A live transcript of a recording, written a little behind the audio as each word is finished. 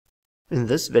In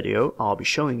this video, I'll be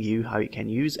showing you how you can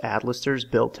use AdLister's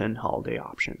built-in holiday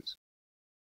options.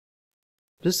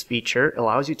 This feature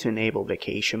allows you to enable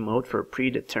vacation mode for a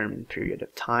predetermined period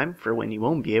of time for when you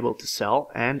won't be able to sell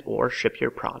and/or ship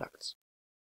your products.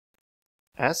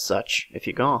 As such, if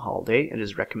you go on holiday, it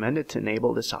is recommended to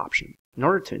enable this option. In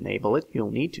order to enable it, you'll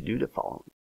need to do the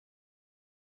following.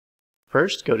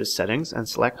 First, go to Settings and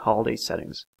select Holiday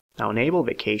Settings. Now enable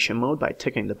vacation mode by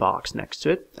ticking the box next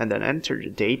to it, and then enter the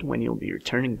date when you'll be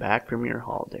returning back from your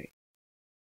holiday.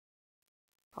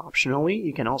 Optionally,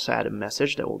 you can also add a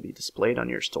message that will be displayed on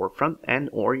your storefront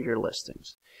and/or your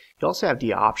listings. You also have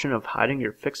the option of hiding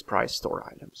your fixed price store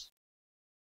items.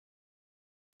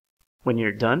 When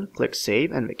you're done, click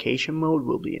Save and vacation mode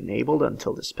will be enabled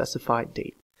until the specified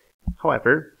date.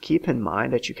 However, keep in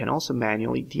mind that you can also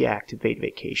manually deactivate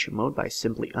vacation mode by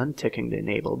simply unticking the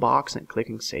Enable box and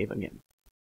clicking Save again.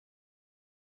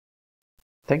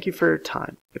 Thank you for your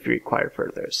time. If you require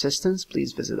further assistance,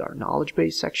 please visit our knowledge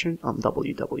base section on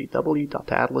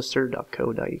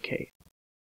www.adlister.co.uk.